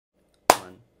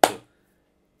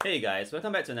Hey guys,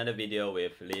 welcome back to another video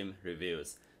with Lim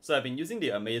Reviews. So I've been using the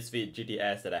Amazfit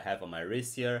GTS that I have on my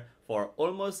wrist here for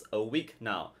almost a week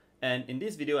now. And in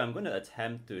this video, I'm going to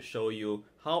attempt to show you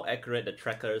how accurate the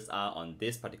trackers are on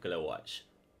this particular watch.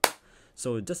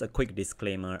 So just a quick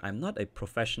disclaimer, I'm not a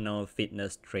professional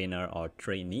fitness trainer or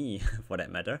trainee for that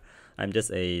matter. I'm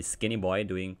just a skinny boy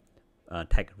doing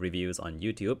tech reviews on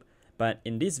YouTube. But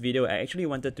in this video, I actually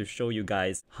wanted to show you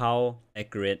guys how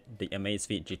accurate the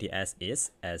Amazfit GTS is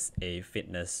as a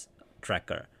fitness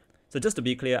tracker. So just to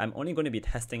be clear, I'm only going to be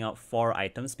testing out 4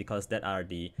 items because that are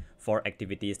the 4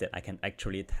 activities that I can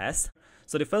actually test.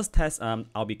 So the first test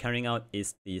I'll be carrying out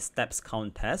is the steps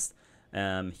count test.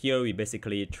 Here we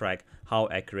basically track how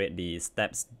accurate the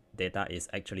steps data is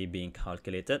actually being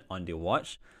calculated on the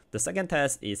watch. The second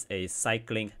test is a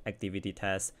cycling activity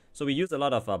test. So we use a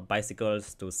lot of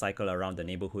bicycles to cycle around the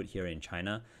neighborhood here in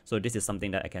China. So this is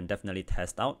something that I can definitely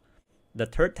test out. The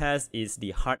third test is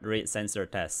the heart rate sensor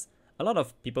test. A lot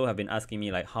of people have been asking me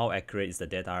like how accurate is the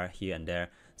data here and there.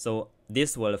 So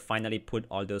this will finally put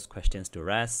all those questions to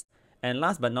rest. And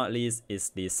last but not least is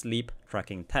the sleep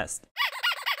tracking test.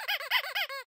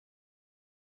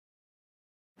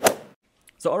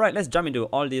 So alright, let's jump into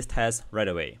all these tests right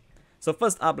away. So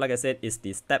first up, like I said, is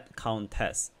the step count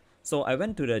test. So I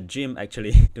went to the gym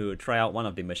actually to try out one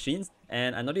of the machines,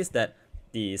 and I noticed that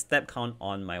the step count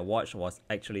on my watch was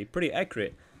actually pretty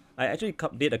accurate. I actually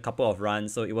did a couple of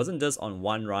runs, so it wasn't just on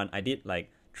one run. I did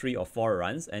like 3 or 4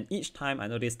 runs, and each time I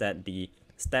noticed that the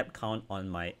step count on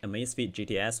my Amazfit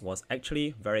GTS was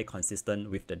actually very consistent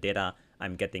with the data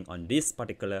I'm getting on this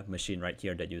particular machine right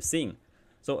here that you're seeing.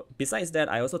 So besides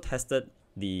that, I also tested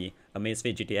the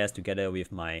Amazfit GTS together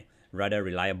with my rather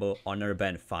reliable Honor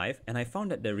Band 5, and I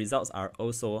found that the results are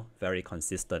also very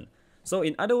consistent. So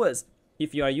in other words,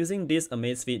 if you are using this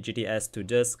Amazfit GTS to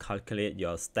just calculate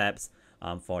your steps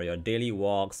for your daily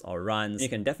walks or runs, you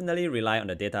can definitely rely on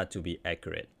the data to be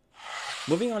accurate.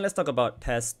 Moving on, let's talk about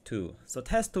test 2. So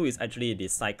test 2 is actually the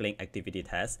cycling activity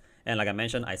test, and like I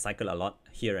mentioned, I cycle a lot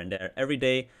here and there every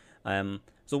day.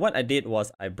 So what I did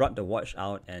was I brought the watch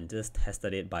out and just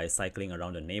tested it by cycling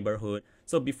around the neighborhood.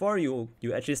 So before you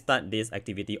actually start this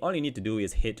activity, all you need to do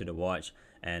is head to the watch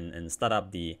and start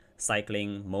up the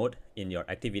cycling mode in your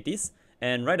activities.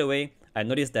 And right away, I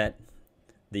noticed that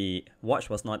the watch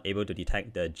was not able to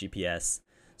detect the GPS.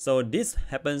 So this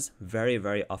happens very,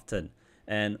 very often.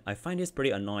 And I find this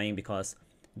pretty annoying because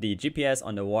the GPS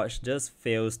on the watch just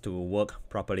fails to work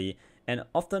properly. And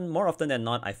more often than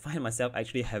not, I find myself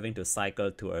actually having to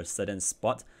cycle to a certain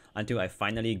spot until I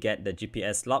finally get the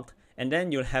GPS locked, and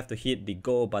then you'll have to hit the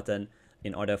go button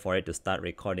in order for it to start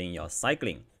recording your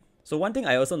cycling. So one thing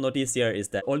I also noticed here is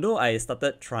that although I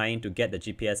started trying to get the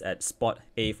GPS at spot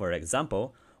A, for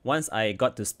example, once I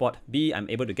got to spot B, I'm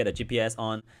able to get the GPS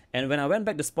on, and when I went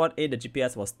back to spot A, the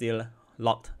GPS was still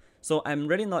locked. So I'm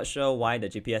really not sure why the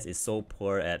GPS is so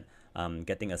poor at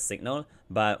getting a signal,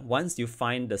 but once you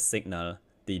find the signal,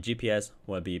 the GPS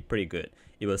will be pretty good.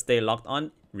 It will stay locked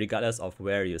on regardless of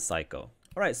where you cycle.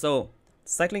 Alright, so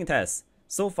cycling test.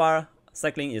 So far,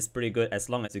 cycling is pretty good as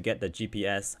long as you get the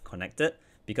GPS connected,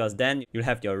 because then you'll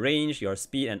have your range, your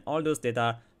speed, and all those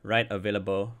data right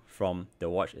available from the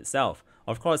watch itself.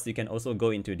 Of course, you can also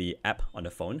go into the app on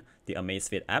the phone, the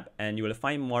Amazfit app, and you will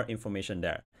find more information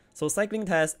there. So cycling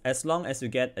test, as long as you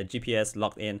get a GPS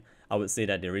locked in, I would say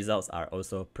that the results are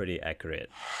also pretty accurate.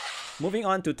 Moving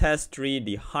on to test 3,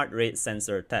 the heart rate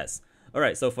sensor test.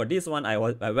 Alright, so for this one, I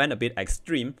went a bit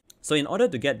extreme. So in order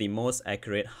to get the most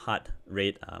accurate heart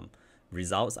rate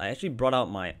results, I actually brought out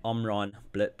my Omron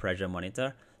blood pressure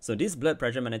monitor. So this blood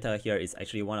pressure monitor here is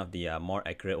actually one of the more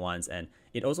accurate ones, and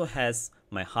it also has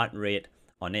my heart rate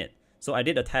on it. So I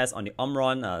did a test on the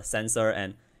Omron sensor,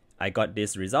 and I got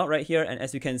this result right here. And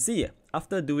as you can see,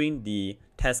 after doing the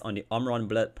test on the Omron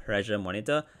blood pressure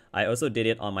monitor, I also did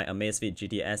it on my Amazfit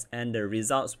GTS, and the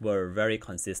results were very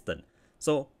consistent.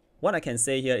 So what I can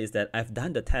say here is that I've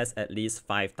done the test at least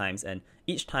 5 times, and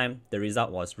each time the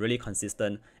result was really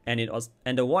consistent, and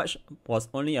the watch was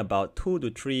only about 2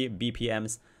 to 3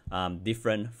 BPMs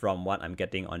different from what I'm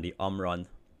getting on the Omron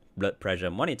blood pressure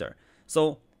monitor.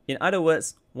 So in other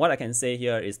words, what I can say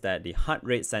here is that the heart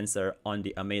rate sensor on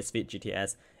the Amazfit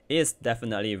GTS is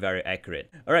definitely very accurate.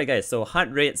 Alright guys, so heart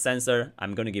rate sensor,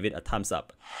 I'm going to give it a thumbs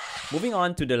up. Moving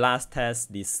on to the last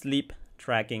test, the sleep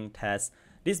tracking test.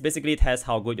 This basically tests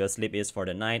how good your sleep is for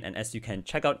the night, and as you can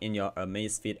check out in your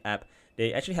Amazfit app,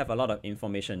 they actually have a lot of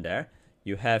information there.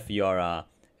 You have your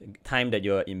time that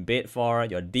you're in bed for,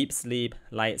 your deep sleep,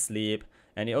 light sleep,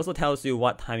 and it also tells you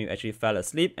what time you actually fell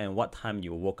asleep and what time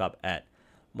you woke up at.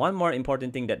 One more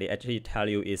important thing that they actually tell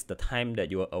you is the time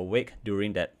that you were awake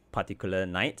during that particular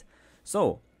night.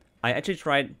 So I actually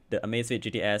tried the Amazfit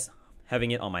GTS,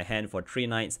 having it on my hand for 3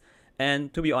 nights,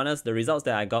 and to be honest, the results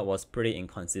that I got was pretty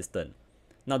inconsistent.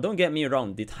 Now don't get me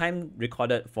wrong, the time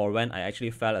recorded for when I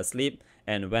actually fell asleep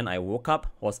and when I woke up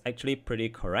was actually pretty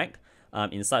correct,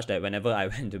 in such that whenever I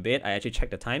went to bed, I actually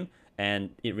checked the time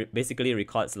and it basically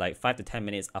records like 5 to 10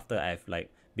 minutes after I've like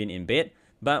been in bed.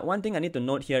 But one thing I need to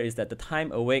note here is that the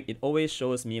time awake, it always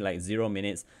shows me like 0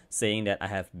 minutes, saying that I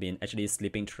have been actually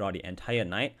sleeping throughout the entire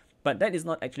night. But that is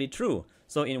not actually true.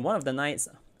 So in one of the nights,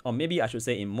 or maybe I should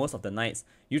say in most of the nights,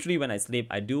 usually when I sleep,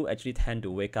 I do actually tend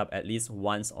to wake up at least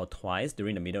once or twice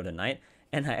during the middle of the night,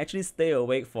 and I actually stay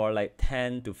awake for like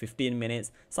 10 to 15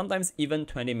 minutes, sometimes even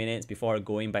 20 minutes before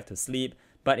going back to sleep,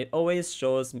 but it always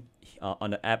shows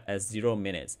on the app as 0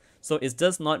 minutes. So it's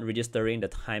just not registering the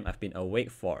time I've been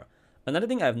awake for. Another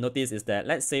thing I've noticed is that,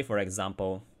 let's say for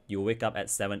example, you wake up at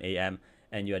 7 a.m.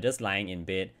 and you're just lying in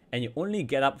bed and you only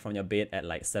get up from your bed at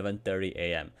like 7:30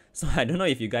 a.m. So I don't know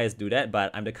if you guys do that,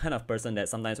 but I'm the kind of person that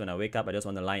sometimes when I wake up, I just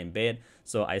want to lie in bed.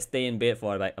 So I stay in bed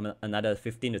for like another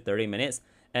 15 to 30 minutes.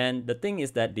 And the thing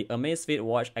is that the Amazfit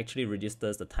watch actually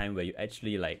registers the time where you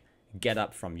actually like get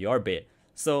up from your bed.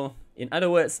 So in other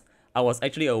words, I was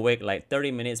actually awake like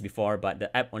 30 minutes before, but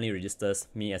the app only registers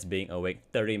me as being awake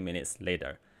 30 minutes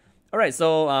later. Alright,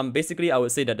 so basically I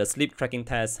would say that the sleep tracking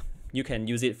test, you can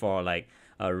use it for like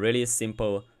a really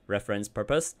simple reference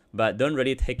purpose, but don't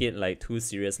really take it like too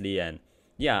seriously. And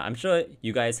yeah, I'm sure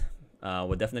you guys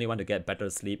will definitely want to get better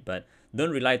sleep, but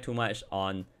don't rely too much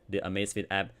on the Amazfit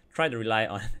app. Try to rely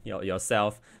on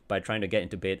yourself by trying to get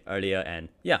into bed earlier, and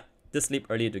yeah, just sleep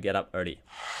early to get up early.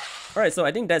 Alright, so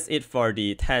I think that's it for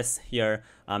the test here.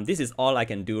 This is all I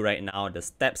can do right now: the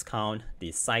steps count,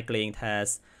 the cycling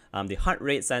test, the heart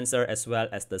rate sensor, as well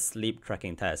as the sleep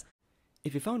tracking test.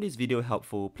 If you found this video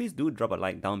helpful, please do drop a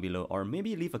like down below, or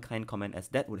maybe leave a kind comment, as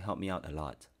that would help me out a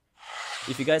lot.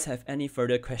 If you guys have any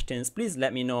further questions, please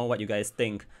let me know what you guys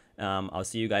think. I'll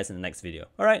see you guys in the next video.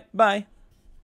 Alright, bye!